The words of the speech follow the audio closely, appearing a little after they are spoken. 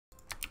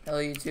Hello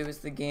YouTube, it's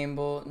the Game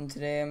Bolt, and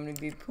today I'm going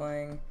to be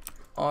playing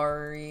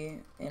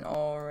Ahri in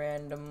all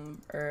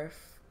random URF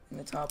in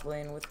the top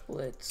lane with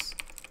Blitz.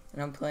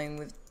 And I'm playing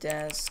with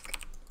Desk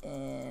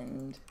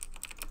and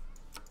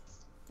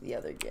the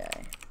other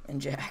guy, and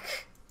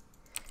Jack.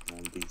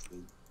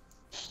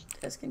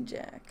 Desk and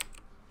Jack.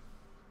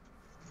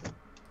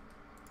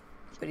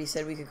 But he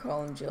said we could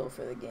call him Jill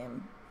for the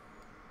game.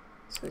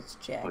 So it's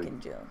Jack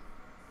and Jill.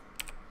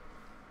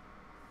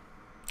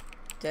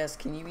 Desk,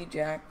 can you be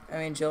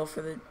Jill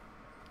for the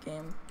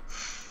game?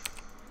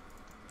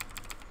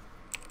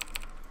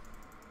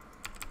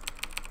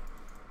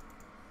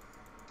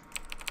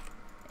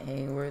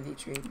 A worthy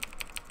trade.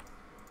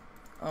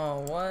 Oh,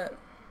 what?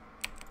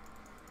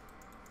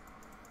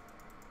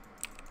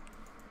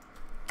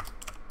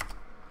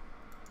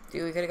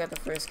 Dude, we could've got the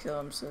first kill,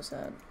 I'm so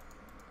sad.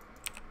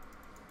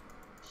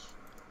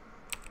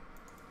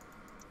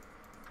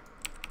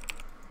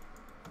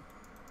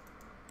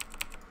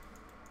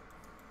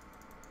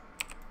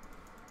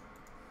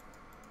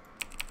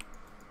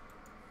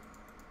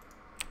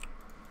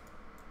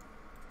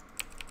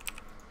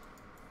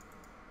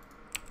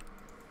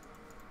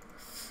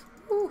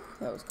 Whew,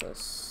 that was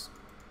close.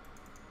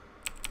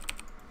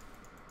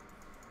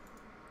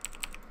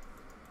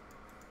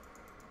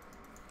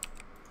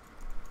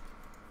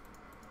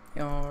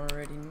 You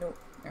already know.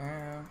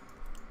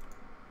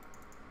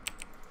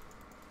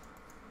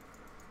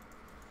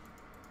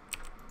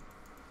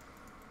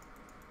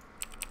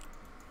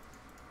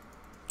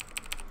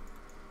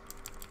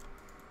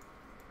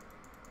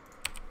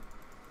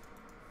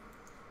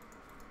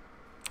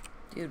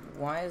 Dude,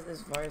 why is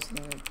this virus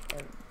hitting like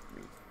everything?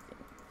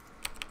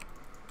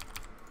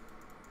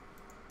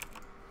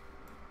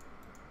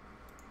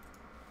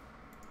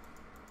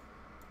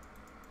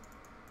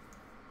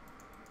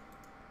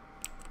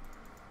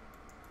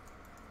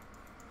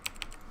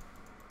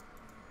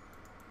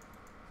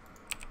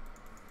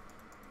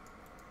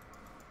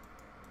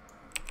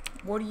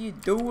 What are you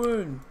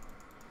doing?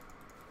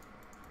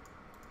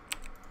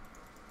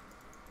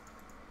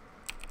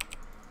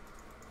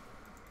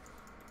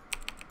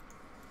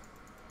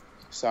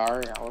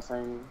 Sorry, I was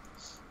saying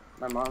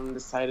my mom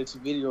decided to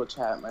video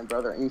chat my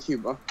brother in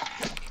Cuba.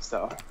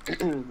 So,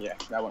 yeah,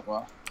 that went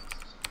well.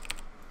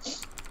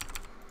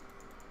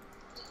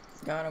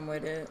 Got him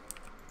with it.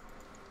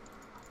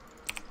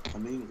 How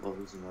many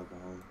levels am I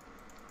behind?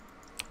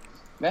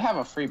 They have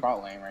a free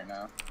bot lane right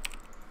now.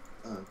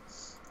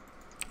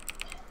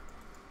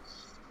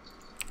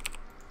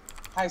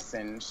 Hi,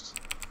 Singed.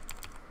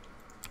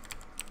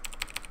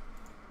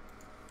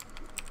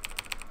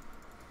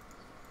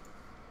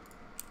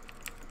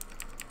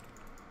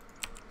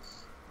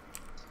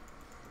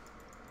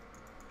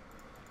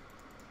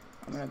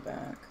 I'm gonna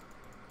back.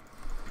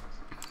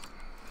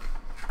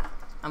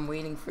 I'm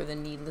waiting for the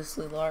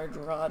needlessly large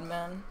rod,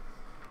 man.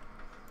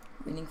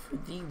 Waiting for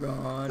the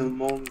rod. The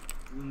moment,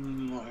 oh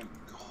my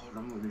god,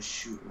 I'm gonna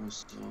shoot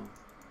myself.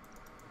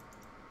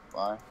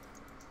 Why?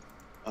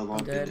 I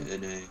logged into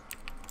NA.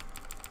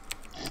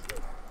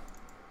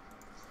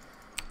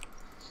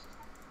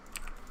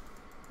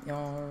 You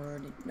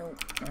already know.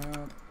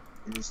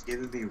 And it's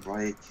giving me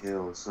riot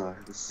kill, so I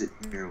have to sit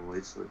here and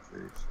wait till it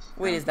finishes.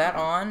 Wait, is that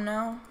on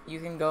now? You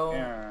can go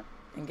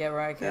and get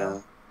riot kill?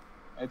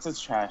 Yeah. It's a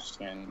trash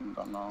skin.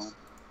 Don't know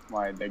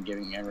why they're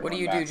giving everyone. What do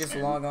you do? Just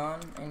log on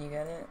and you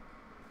get it?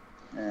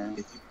 Yeah.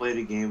 If you played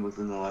a game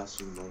within the last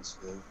few months,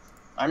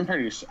 I'm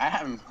pretty sure. I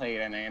haven't played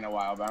NA in a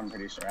while, but I'm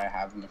pretty sure I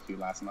have in a few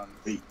last month.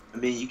 I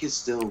mean, you can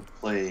still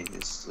play.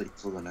 It's like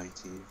till the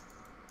 19th.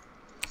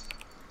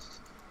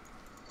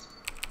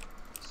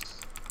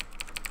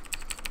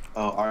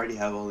 Oh, I already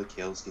have all the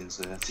Kale skins,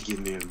 so they have to give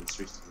me a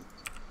mystery skin.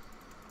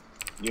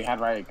 You had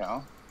Riot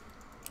Kill?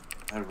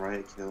 I had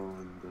Riot Kill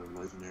and the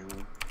Legendary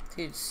one.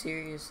 Dude,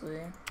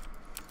 seriously?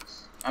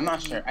 I'm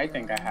not sure. I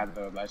think I had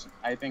the Legend.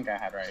 I think I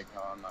had Riot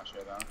Kill. I'm not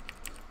sure though.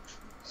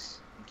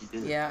 You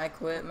did. Yeah, I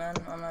quit, man.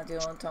 I'm not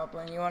dealing with top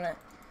lane. You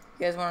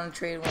guys wanna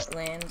trade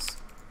lanes?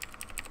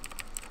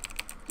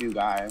 You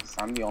guys,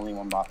 I'm the only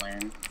one bot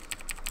lane.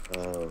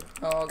 Oh,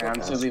 I'll go.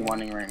 And I'm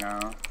 2v1ing right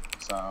now,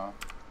 so.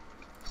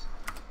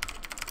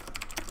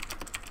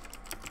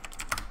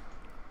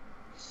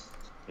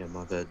 Yeah,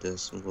 my bad,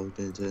 Des. I'm logged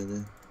into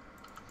NA.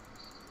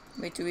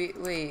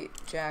 Wait,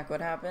 Jack,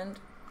 what happened?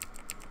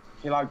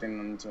 He logged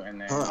into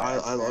NA.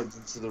 I logged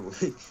into the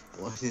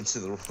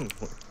wrong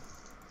one.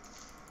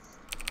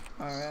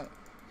 Alright.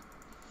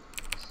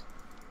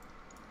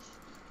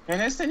 Can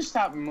this thing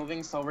stop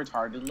moving so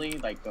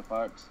retardedly? Like the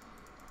fuck?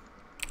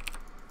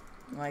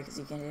 Why? Because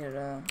you can hit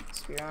a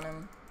spear on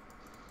him?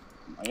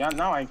 Yeah,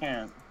 no, I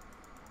can't.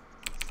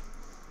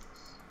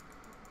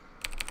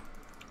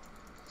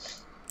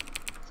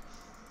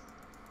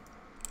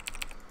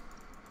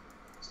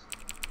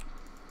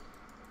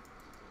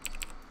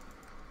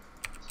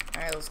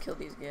 Alright, let's kill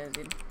these guys,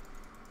 dude.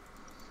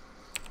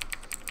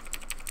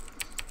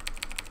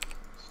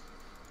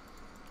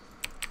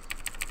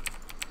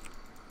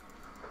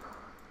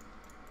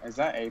 Is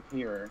that AP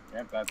or?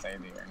 Yep, that's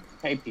AP ring.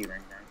 AP ring,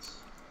 right?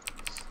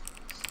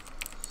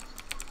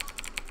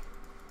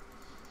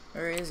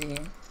 Where is he?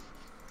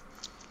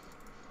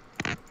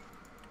 Oh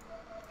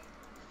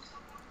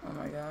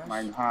my gosh.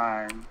 My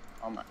time.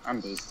 Oh my,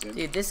 I'm boosted.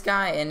 Dude, this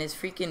guy and his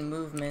freaking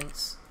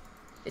movements.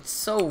 It's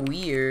so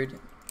weird.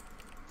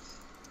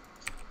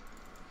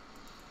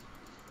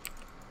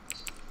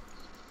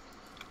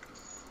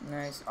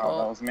 Nice.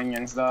 Oh, those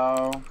minions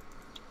though.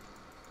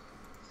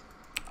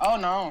 Oh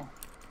no.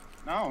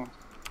 No.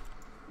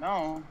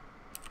 No.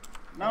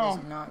 No.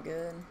 That is not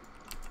good.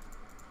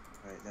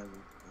 Alright, that was.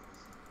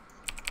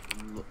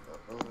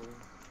 Uh-oh.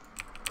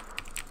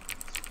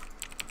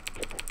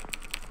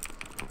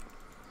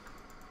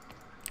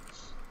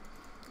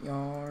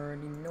 Y'all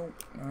already know.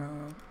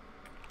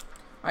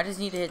 I just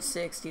need to hit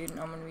 6, dude.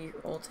 I'm gonna be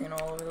ulting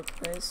all over the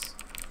place.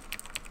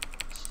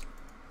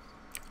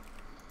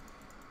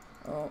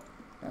 Oh,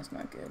 that's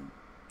not good.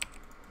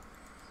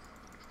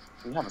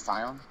 Do you have a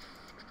Scion?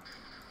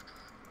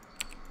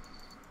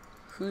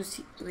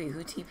 Wait,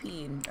 who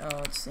TP'd? Oh,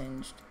 it's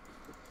singed.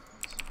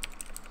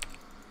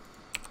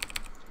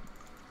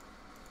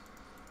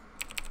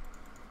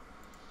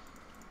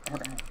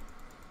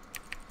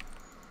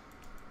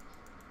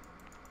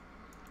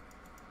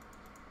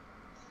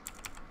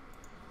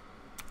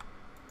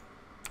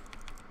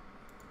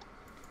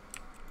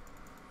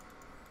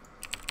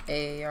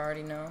 Hey, you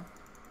already know.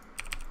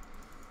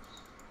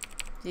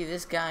 See,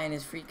 this guy and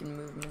his freaking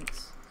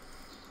movements.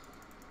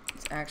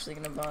 It's actually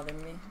gonna bother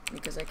me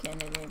because I can't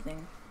hit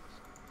anything.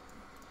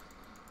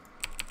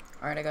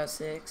 Alright, I got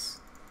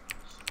 6.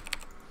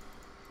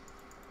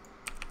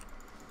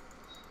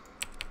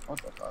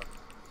 What the fuck?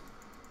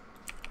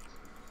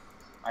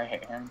 I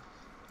hate him.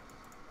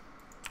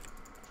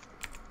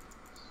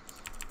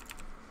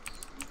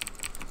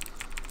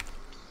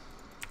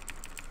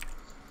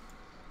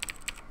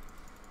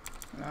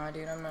 Nah,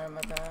 dude, I'm not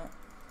about that.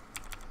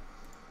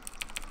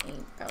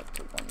 Ain't about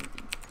to 1v.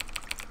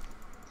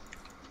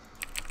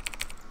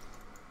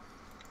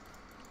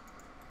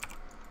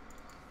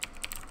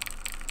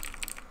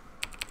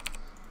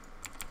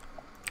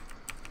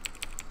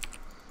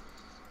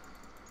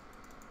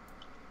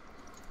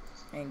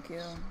 Thank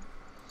you.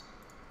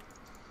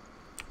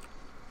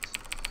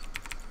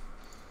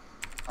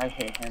 I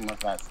hate him with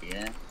that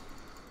spear.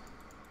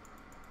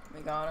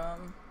 We got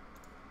him.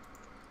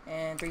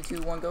 And 3,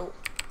 2, 1, go.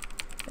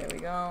 There we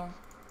go.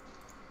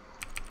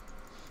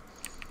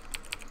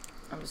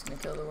 I'm just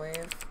gonna kill the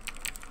wave.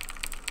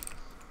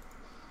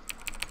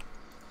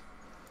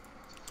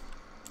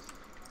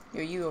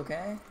 Yo, you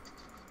okay?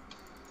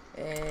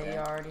 Hey, Yeah. you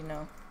already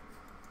know.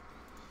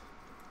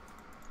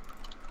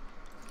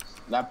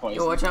 That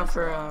poison. Yo, watch out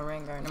for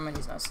Rengar. Never mind,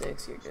 he's not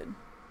 6. You're good.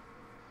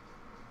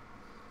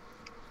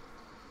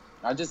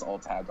 I just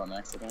ult tabbed on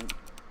accident.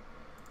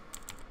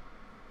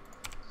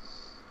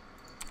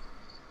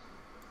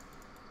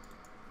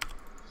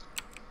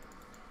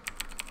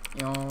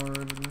 You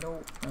already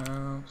know.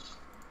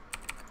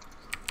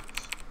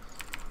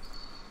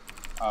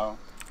 Oh.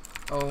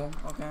 Oh,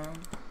 okay.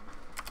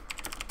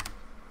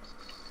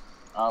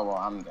 Oh well,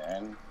 I'm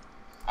dead.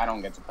 I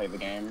don't get to play the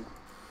game.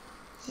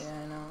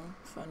 Yeah, I know.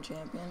 Fun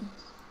champion.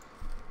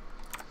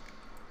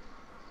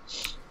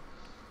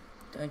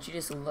 Don't you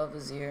just love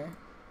Azir?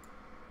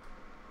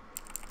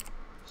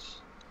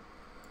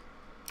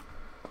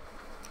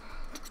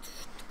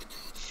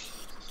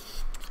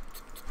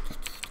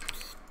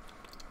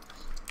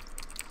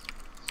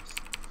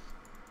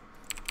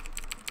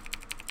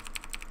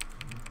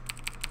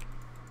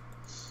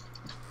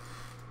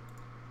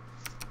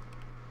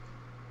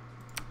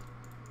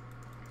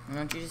 Why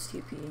don't you just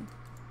TP?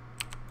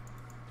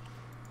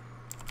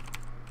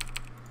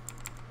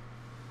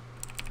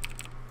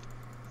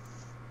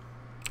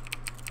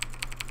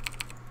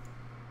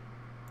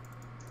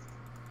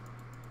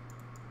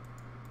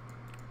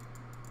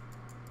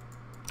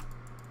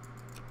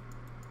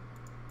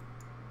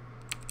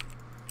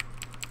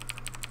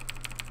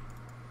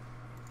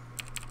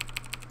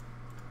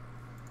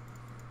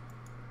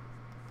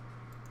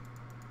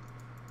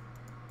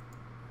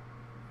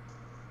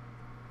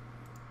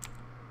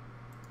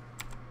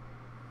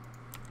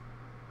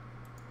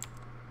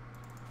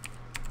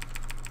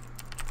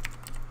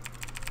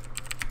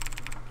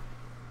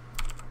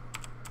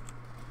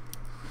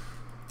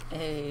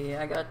 Hey,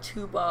 I got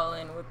 2 ball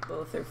in with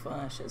both their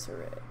flashes,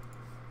 hooray.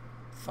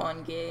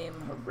 Fun game,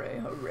 hooray,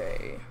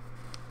 hooray.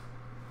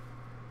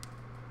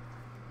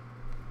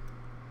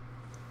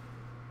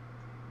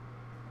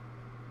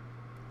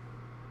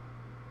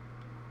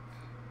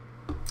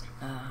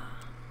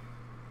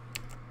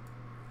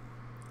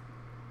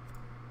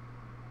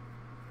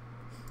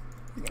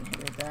 We can hit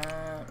with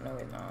that. No,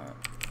 we're not.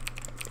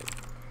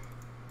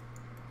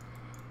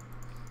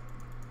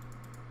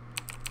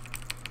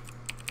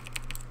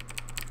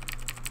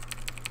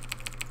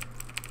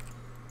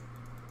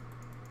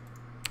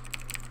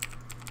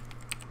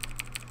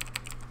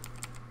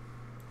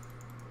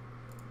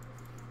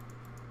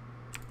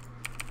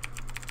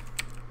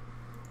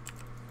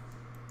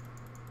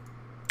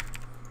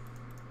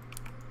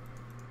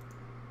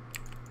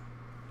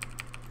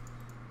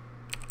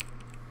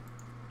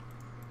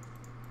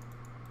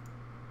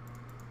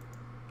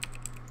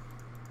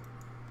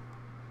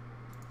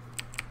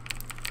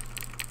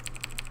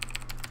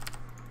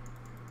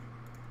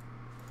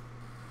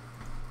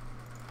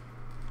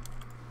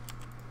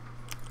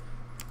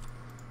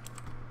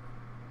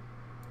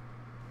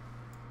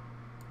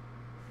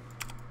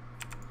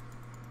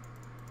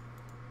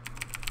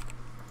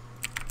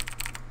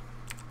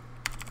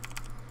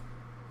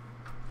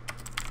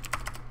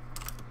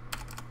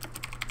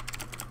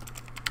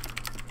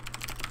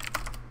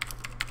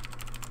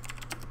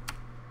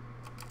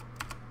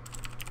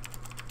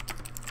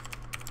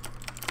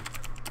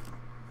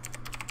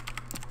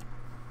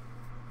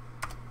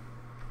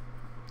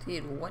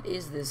 Dude, what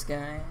is this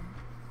guy?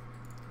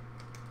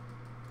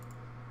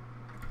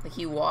 Like,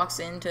 he walks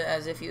into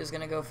as if he was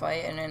gonna go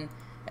fight, and then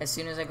as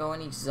soon as I go in,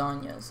 he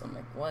Zanyas. I'm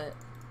like, what?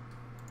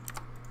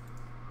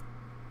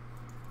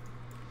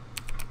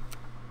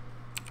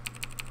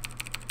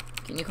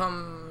 Can you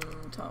come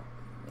top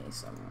me,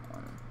 someone?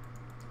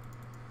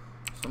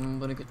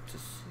 Somebody get to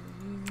see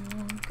you.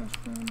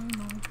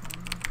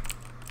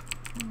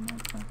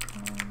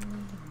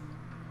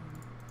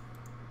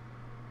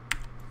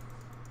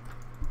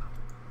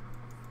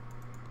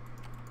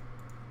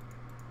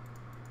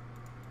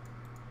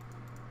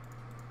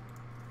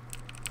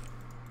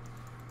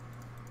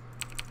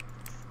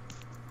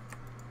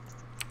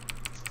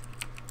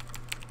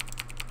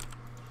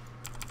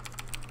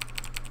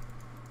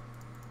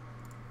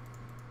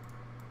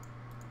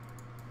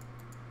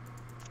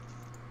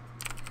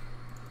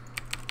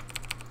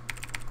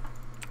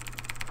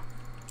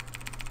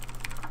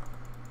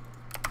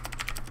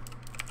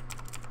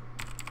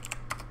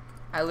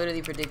 I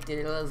literally predicted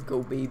it. Let's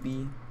go,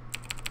 baby.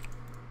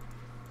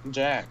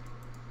 Jack,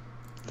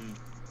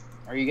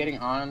 are you getting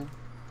on?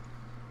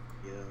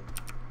 Yeah.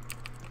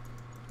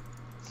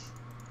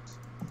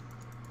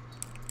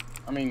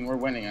 I mean, we're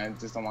winning. I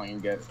just don't want you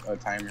to get a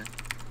timer.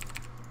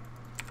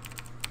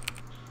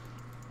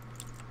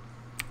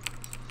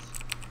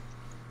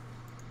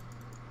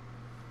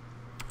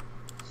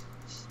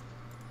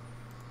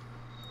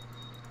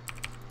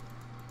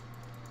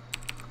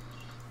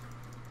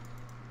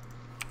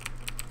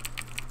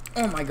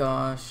 Oh my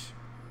gosh.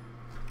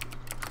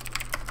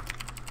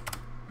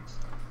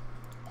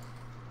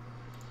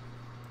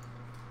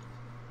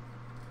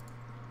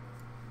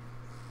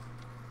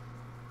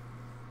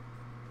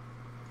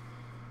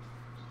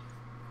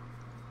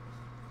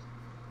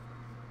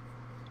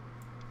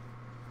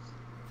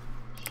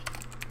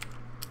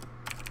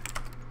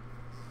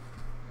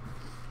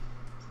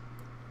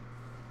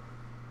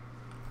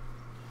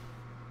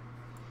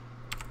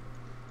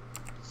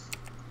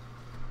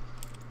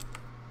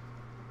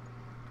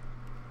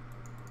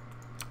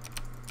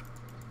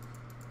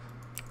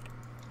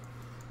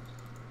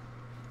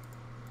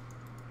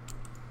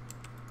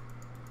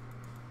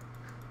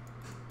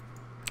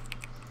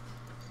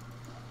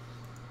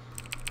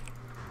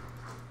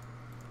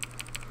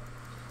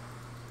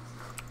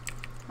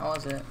 How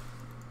was it?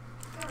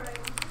 Alright.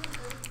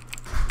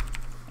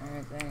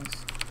 Alright,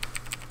 thanks.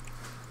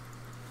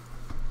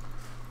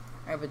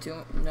 Alright, but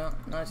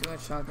not too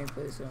much talking,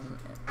 please. So I'm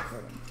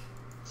recording.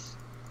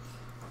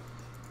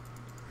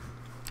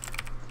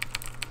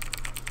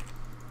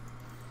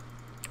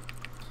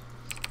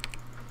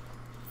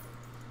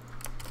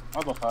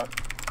 What the fuck?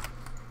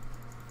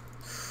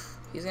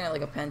 He's gonna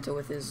like a penta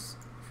with his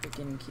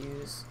freaking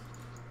Qs.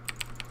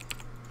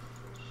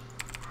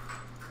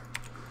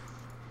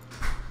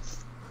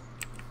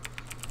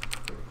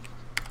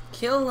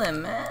 Kill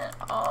him, man.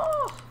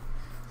 Oh,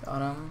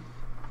 got him.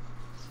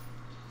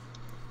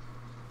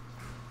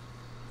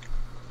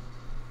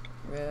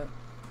 Rip.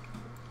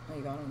 Oh,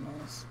 you got him.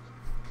 Nice.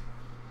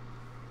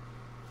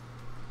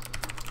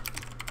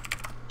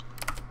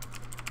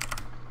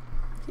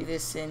 See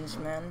this singe,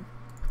 man.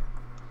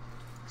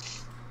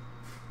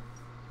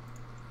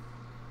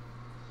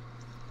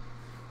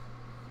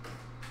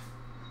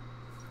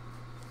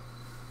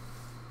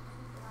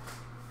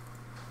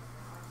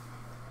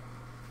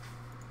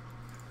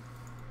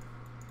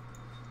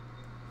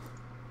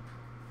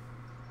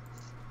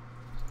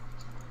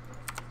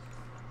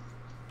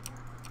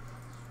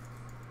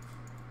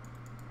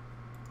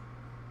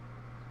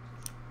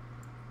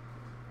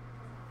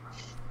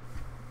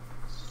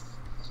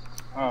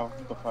 Oh,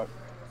 what the fuck?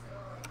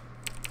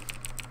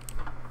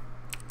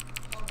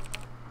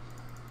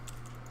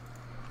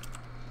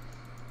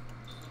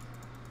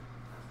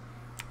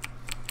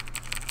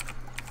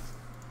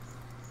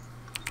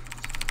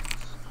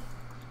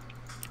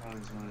 I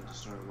always wanted to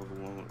start level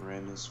 1 with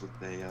Ramus with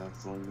a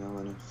flowing mill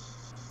in it.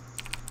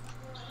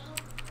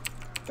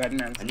 Dead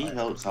man's I need life.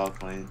 help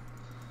top lane.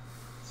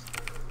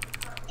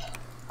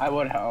 I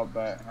would help,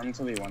 but I'm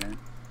to be winning.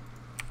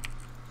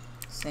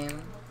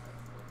 Same.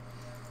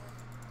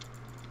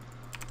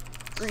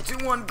 3,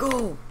 2, 1,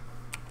 go!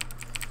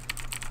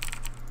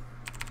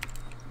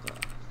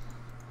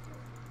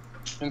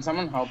 Can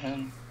someone help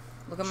him?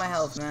 Look at my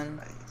health, man.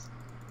 Nice.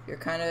 You're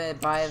kind of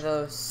by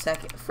the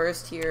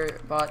first tier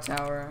bot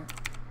tower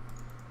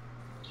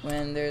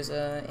when there's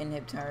a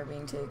inhib tower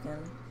being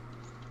taken.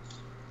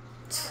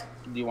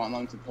 Do you want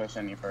them to push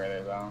any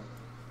further, though?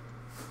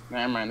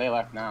 Never mind, they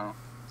left now.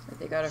 But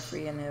they got a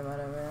free inhib out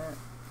of it.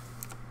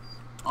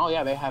 Oh,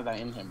 yeah, they have that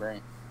in him,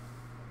 right?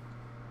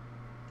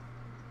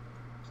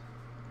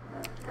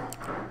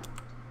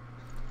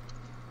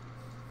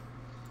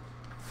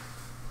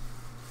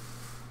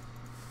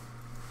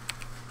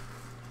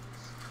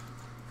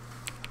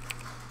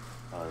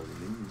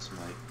 The minions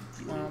might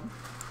be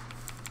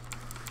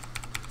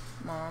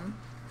Mom.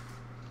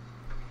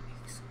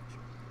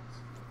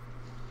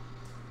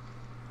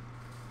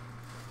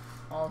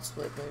 I'll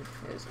split it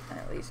because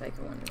at least I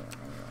can win the one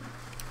anyway.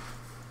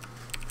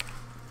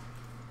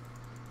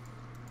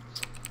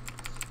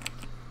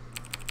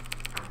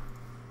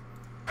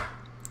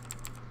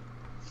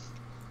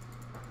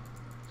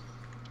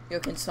 Yo,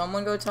 can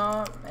someone go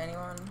top?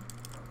 Anyone?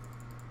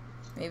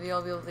 Maybe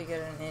I'll be able to get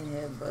an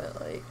inhib,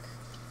 but like...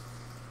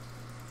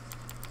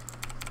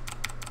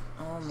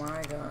 Oh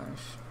my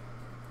gosh.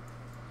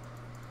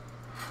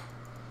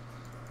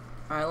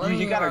 Alright, let me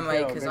mute my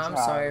mic, because I'm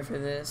sorry for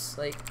this.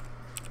 Like,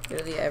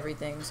 literally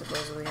everything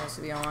supposedly has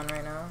to be on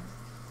right now.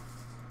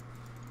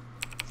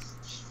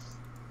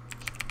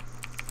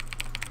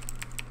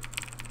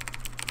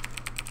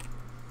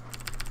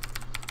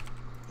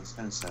 It's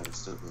kind of sad. It's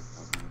still good.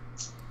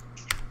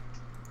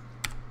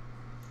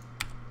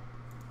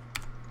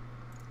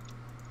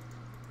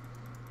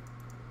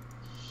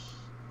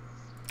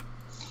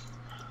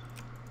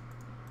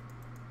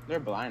 They're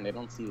blind. They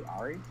don't see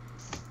Ahri.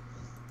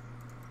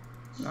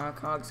 Nah,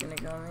 Cog's gonna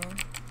kill me.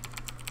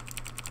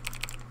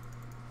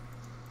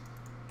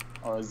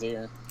 Or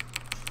Azir.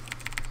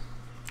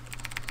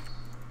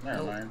 Never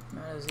Nope, mind.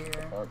 not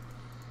Azir. Fuck.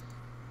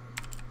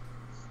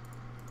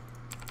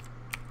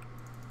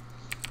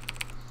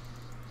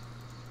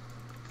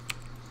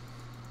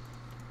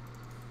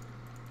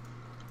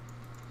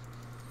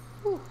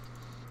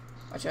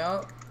 Watch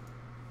out.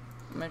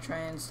 I'm gonna try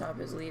and stop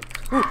his leap.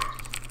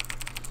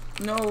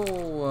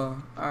 No!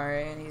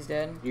 Alright, he's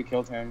dead. You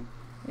killed him.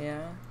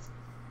 Yeah.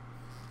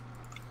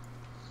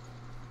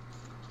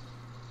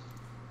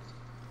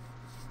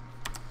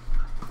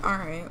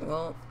 Alright,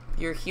 well,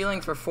 you're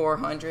healing for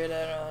 400. I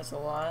don't know, that's a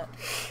lot.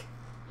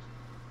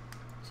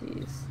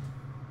 Jeez.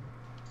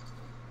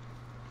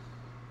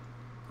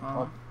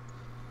 What?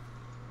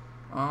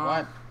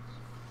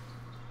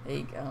 There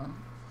you go.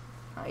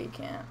 Oh, you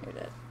can't. You're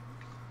dead.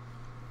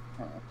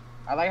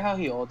 I like how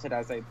he ulted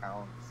as I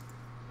pounce.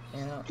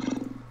 Yeah.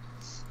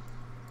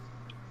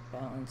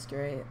 Balanced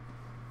great.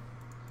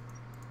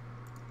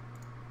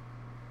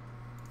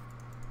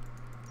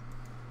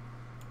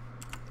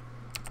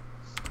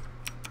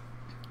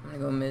 I'm gonna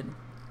go mid.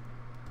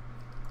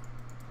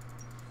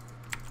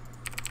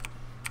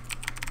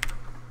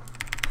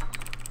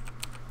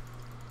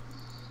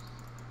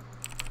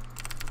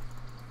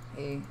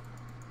 Hey,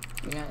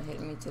 you're not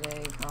hitting me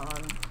today,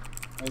 Con.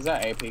 Is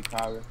that AP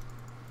Cog?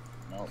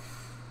 Nope.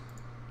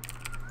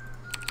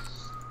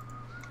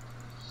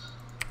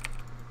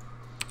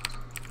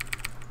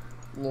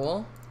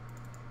 Lol.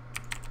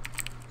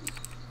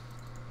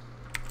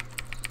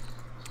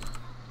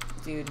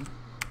 Dude.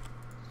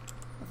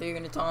 I thought you were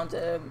gonna taunt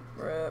him.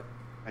 Rip.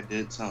 I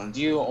did taunt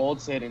You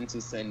ulted into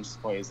Singe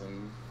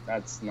poison.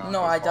 That's not.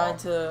 No, I fault. died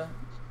to.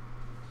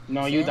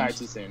 No, Singe? you died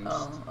to Singe.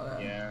 Oh,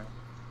 okay. Yeah.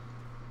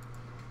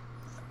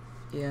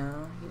 Yeah,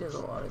 he does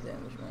a lot of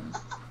damage, man.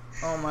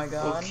 Oh my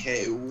god.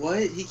 Okay,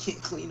 what? He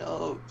can't clean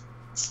up.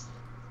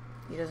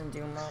 He doesn't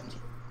do much.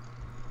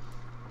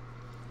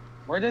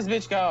 Where'd this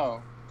bitch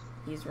go?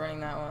 He's running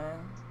that way.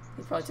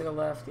 He probably took a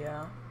left,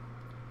 yeah.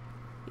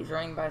 He's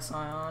running by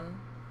Scion.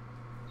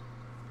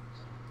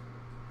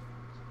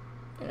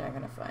 You're not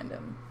gonna find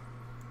him.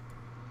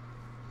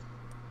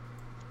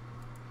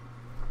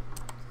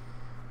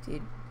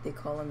 Dude, they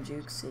call him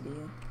Juke City.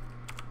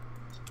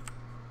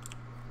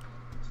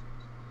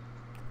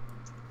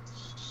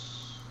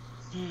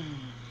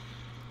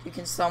 Dude,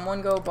 can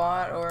someone go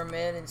bot or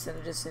mid instead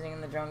of just sitting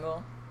in the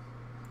jungle?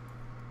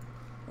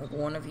 Like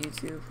one of you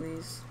two,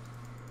 please.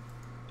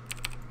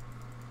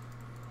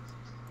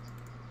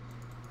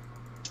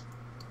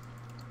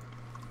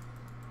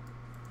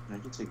 I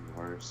can take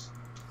wars.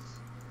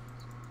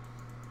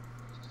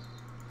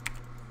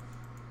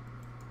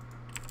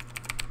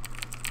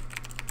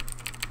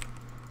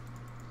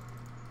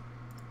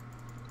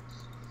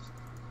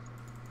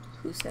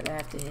 Who said I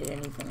have to hit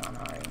anything on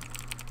Ahri?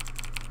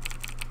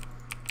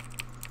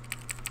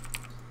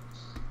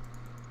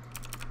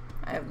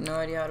 I have no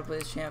idea how to play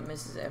this champ,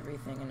 misses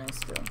everything, and I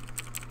still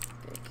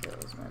get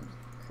kills, man.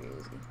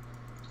 Crazy.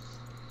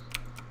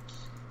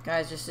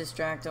 Guys, just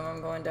distract him.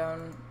 I'm going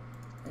down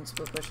and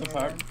split pushing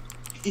again.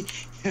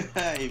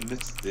 I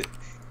missed it.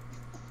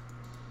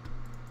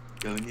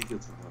 Yo, we need to go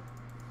to what?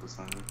 What's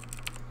on it?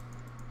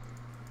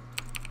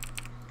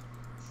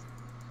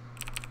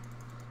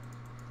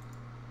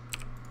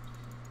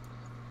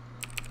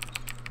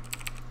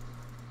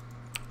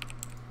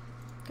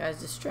 Guys,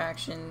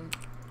 distraction.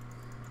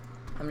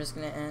 I'm just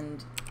gonna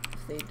end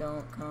if they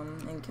don't come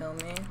and kill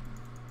me.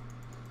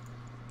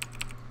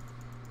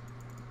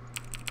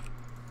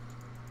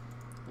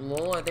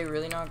 Lol, are they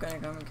really not gonna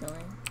come and kill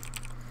me?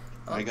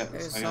 Oh, I got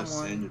someone.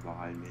 Sand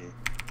behind me.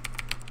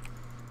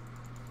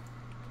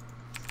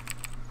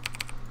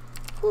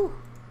 Whew.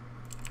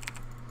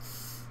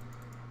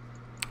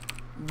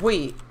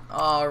 Wait.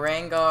 Oh,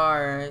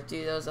 Rengar.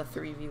 Dude, that was a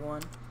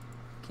 3v1.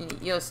 Can you,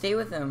 yo, stay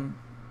with him.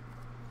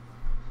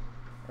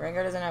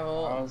 Rengar doesn't have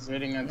ult. I was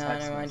reading a No,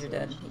 text never mind, you're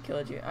dead. message. He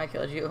killed you. I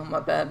killed you. My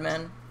bad,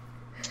 man.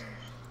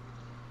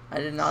 I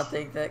did not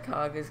think that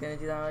Cog was gonna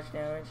do that much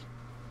damage.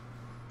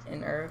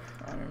 In URF,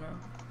 I don't know.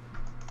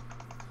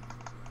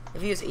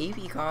 If he was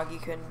AP Cog, he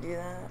couldn't do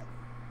that.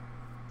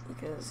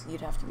 Because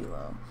you'd have to be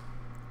low.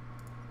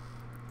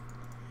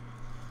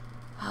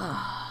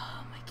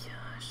 Oh my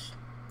gosh.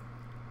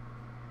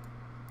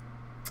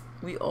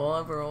 We all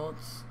have our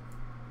ults.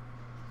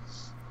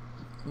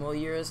 Well,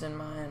 yours and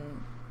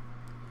mine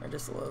are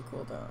just low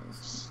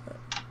cooldowns.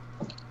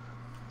 But...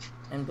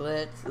 And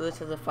Blitz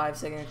has a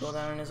 5-second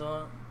cooldown on his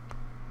ult.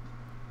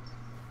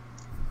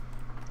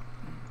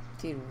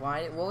 Dude,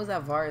 why? What was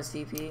that Varus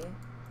TP?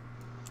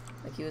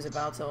 Like he was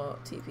about to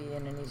TP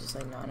and then he's just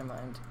like, nah, never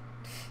mind.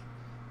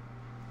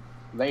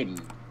 Lady.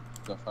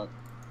 The fuck?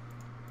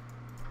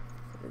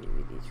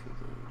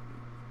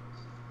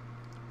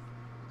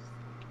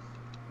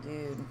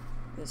 Dude,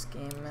 this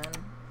game, man.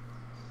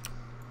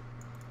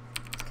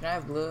 Can I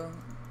have blue?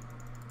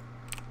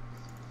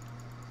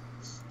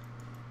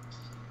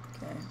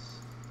 Okay.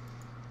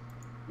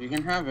 You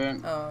can have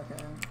it. Oh,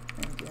 okay.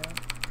 Thank you.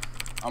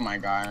 Oh my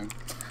god.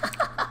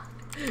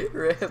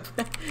 Rip.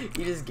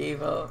 You just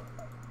gave up.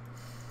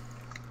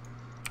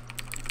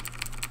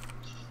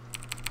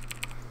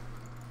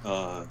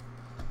 I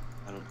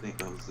don't think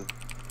that was the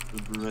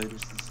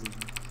brightest decision.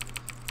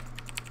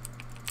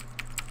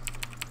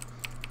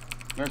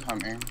 They're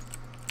coming.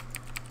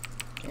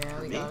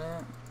 Yeah, we Me? got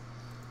it.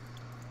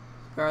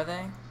 Where are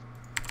they?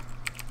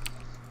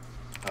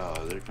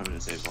 Oh, they're coming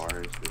to save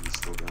ours, but we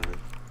still got it.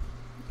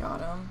 Got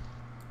him.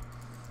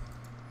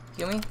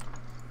 Heal me?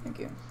 Thank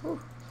you. Whew.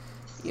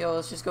 Yo,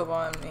 let's just go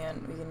on,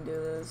 man. We can do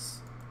this.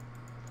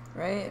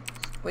 Right?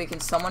 Wait, can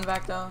someone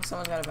back though?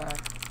 Someone's gotta back.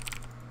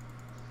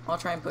 I'll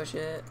try and push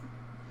it.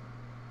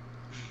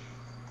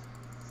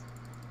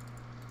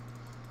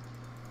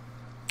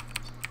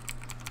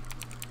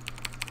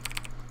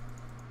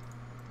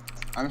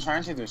 I'm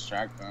trying to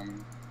distract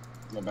them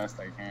the best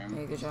I can.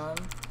 Okay, good job.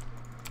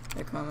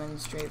 They're coming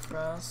straight for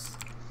us.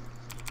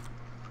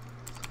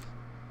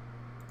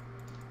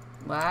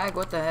 Lag?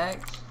 What the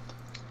heck?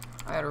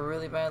 I got a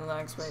really bad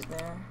lag spike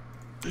there.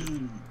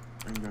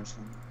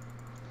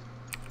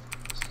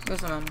 Go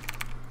someone.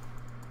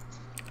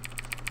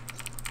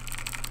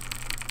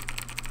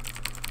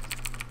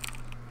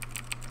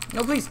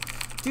 No, please!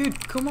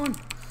 Dude, come on!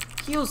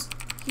 Heals!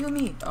 Heal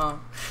me! Oh.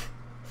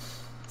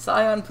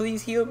 Scion,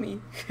 please heal me!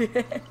 Let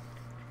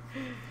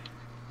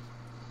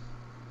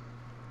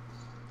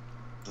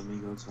me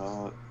go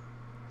talk.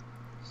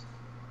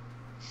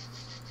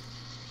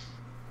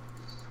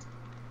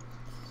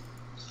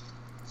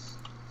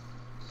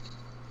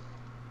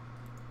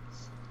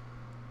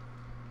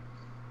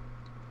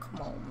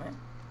 Come on, man.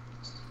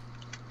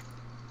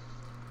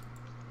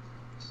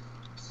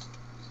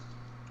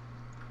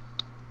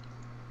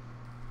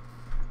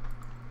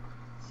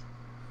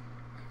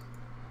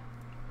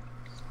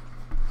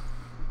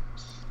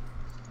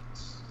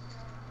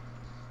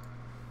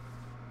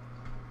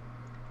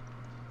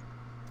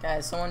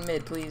 Guys, someone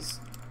mid, please.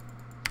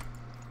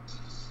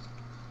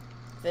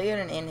 If they get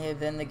an inhib,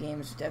 then the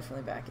game's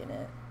definitely back in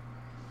it.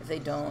 If they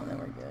don't, then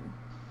we're good.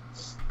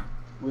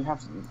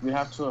 We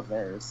have two of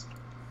theirs.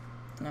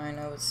 No, I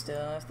know, but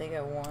still, if they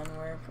get one,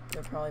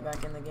 they're probably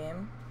back in the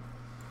game.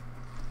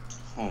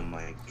 Oh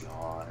my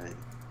god.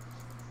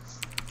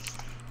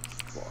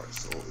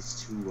 Barsoul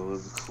is too low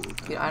of a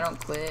cooldown. Dude, I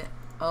don't quit.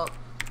 Oh,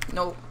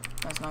 no,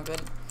 that's not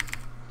good.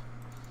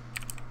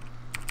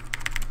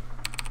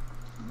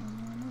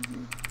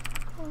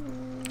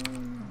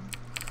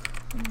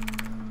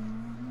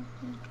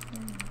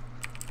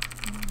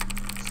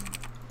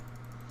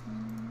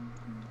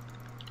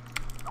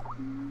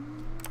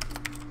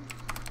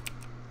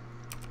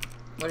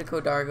 What did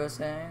Kodargo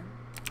say?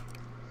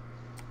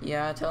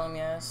 Yeah, tell him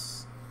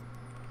yes.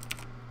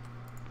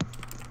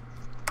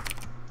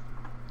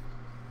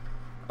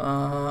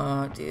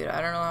 Dude,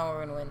 I don't know how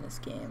we're gonna win this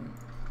game.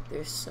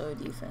 They're so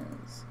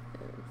defensive.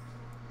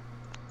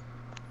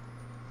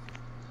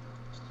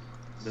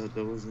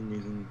 That wasn't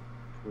even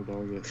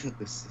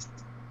Kodargo assist.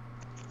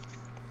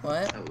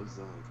 What? That was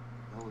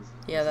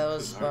Yeah, that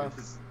was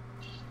Buff.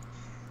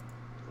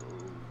 Oh.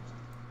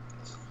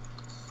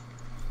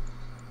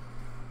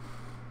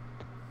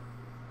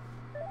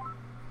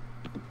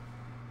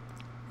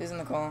 Who's in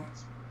the call?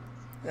 Is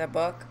that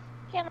Buck?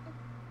 Can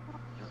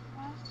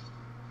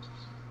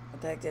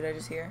What the heck did I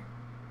just hear?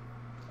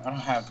 I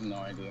have no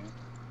idea.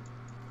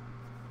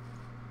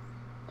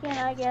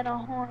 I get a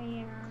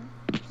horn?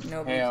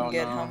 Nobody Hell can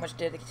get no. how much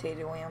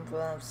dedicated WAM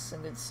plus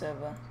in good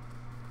server.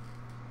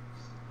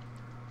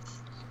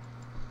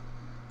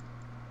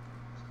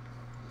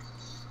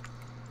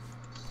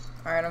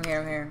 Alright, I'm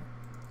here.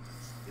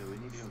 Yeah, we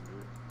need to go do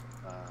it.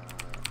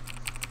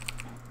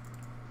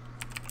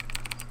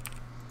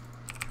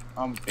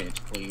 Bitch,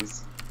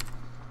 please.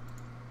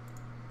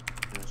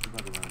 Yeah, she's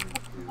about to run into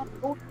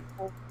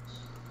Azir.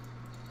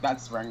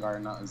 That's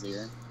Rengar, not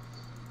Azir.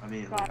 I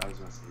mean, like, I was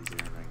gonna say Azir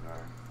and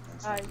Rengar.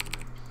 That's not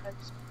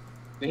Azir.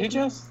 Did he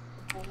just?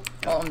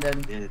 Oh, I'm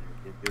dead. Didn't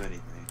do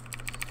anything.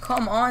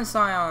 Come on,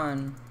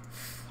 Scion!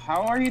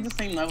 How are you the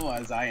same level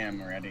as I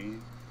am already?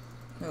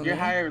 Who, You're me?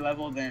 higher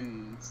level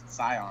than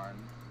Scion.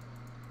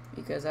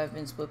 Because I've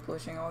been split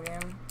pushing all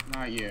game.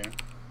 Not you.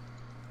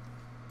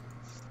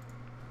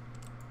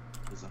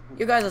 There's a whole-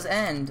 You guys, let's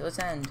end. Let's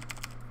end.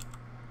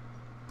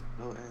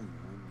 No end,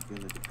 man. You're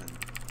gonna defend.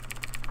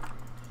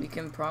 We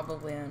can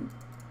probably end.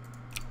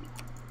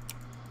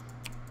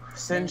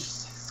 Cinch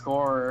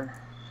score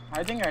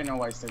I think I know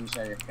why Sim's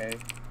AFK.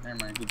 Never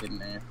mind, he didn't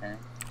AFK.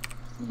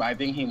 But I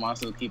think he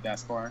wants to keep that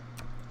score.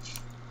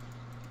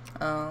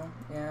 Oh,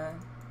 yeah.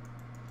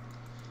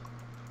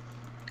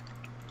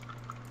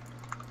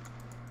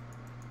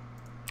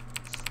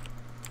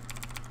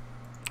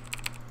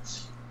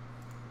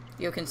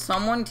 Yo, can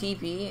someone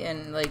TP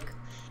and like...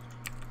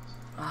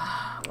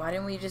 why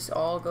didn't we just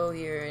all go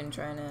here and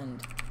try and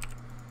end?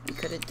 We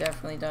could have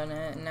definitely done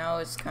it. And now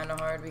it's kind of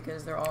hard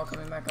because they're all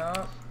coming back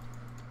up.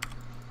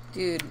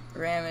 Dude,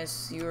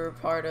 Ramus, you were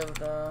part of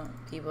the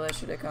people that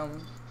should have come.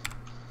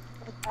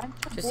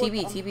 Just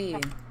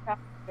TB.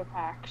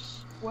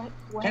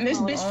 Can this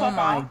bitch Oh fuck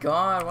my off?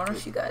 god, why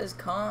don't you guys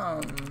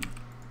come?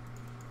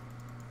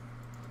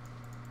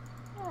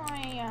 Oh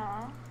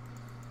yeah.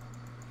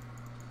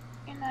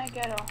 Can I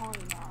get a horn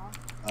now?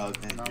 Oh,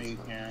 thank No, you. you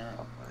can't.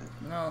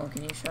 No,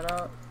 can you shut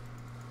up?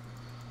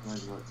 Might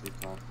as well take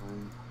off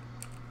lane.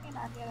 Can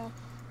I get a...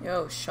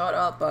 Yo, shut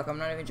up, Buck. I'm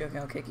not even joking.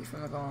 I'll kick you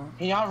from the call.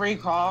 Can y'all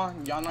recall?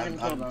 Y'all not even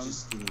I'm kill them.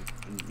 just getting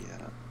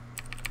India.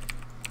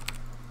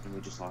 And we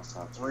just lost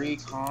top 2.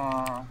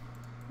 Recall.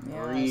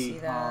 Yeah, I see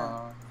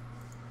that.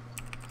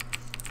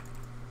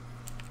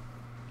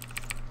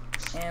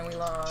 And we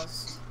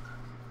lost.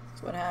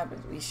 That's what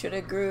happens. We should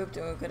have grouped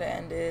and we could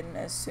have ended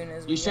as soon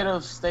as we... You should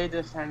have stayed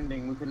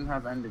defending. We couldn't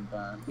have ended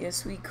that.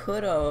 Yes, we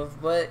could have,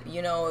 but,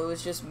 you know, it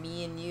was just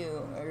me and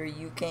you. Or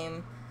you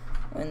came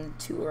when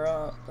 2 were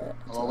up. But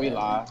Well, we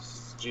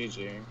lost.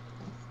 GG.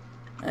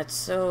 That's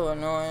so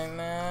annoying,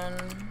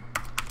 man.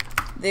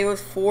 They were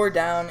 4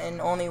 down and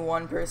only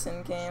 1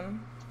 person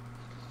came.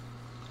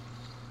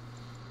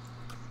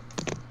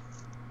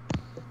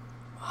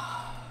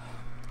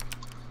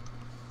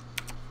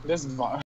 This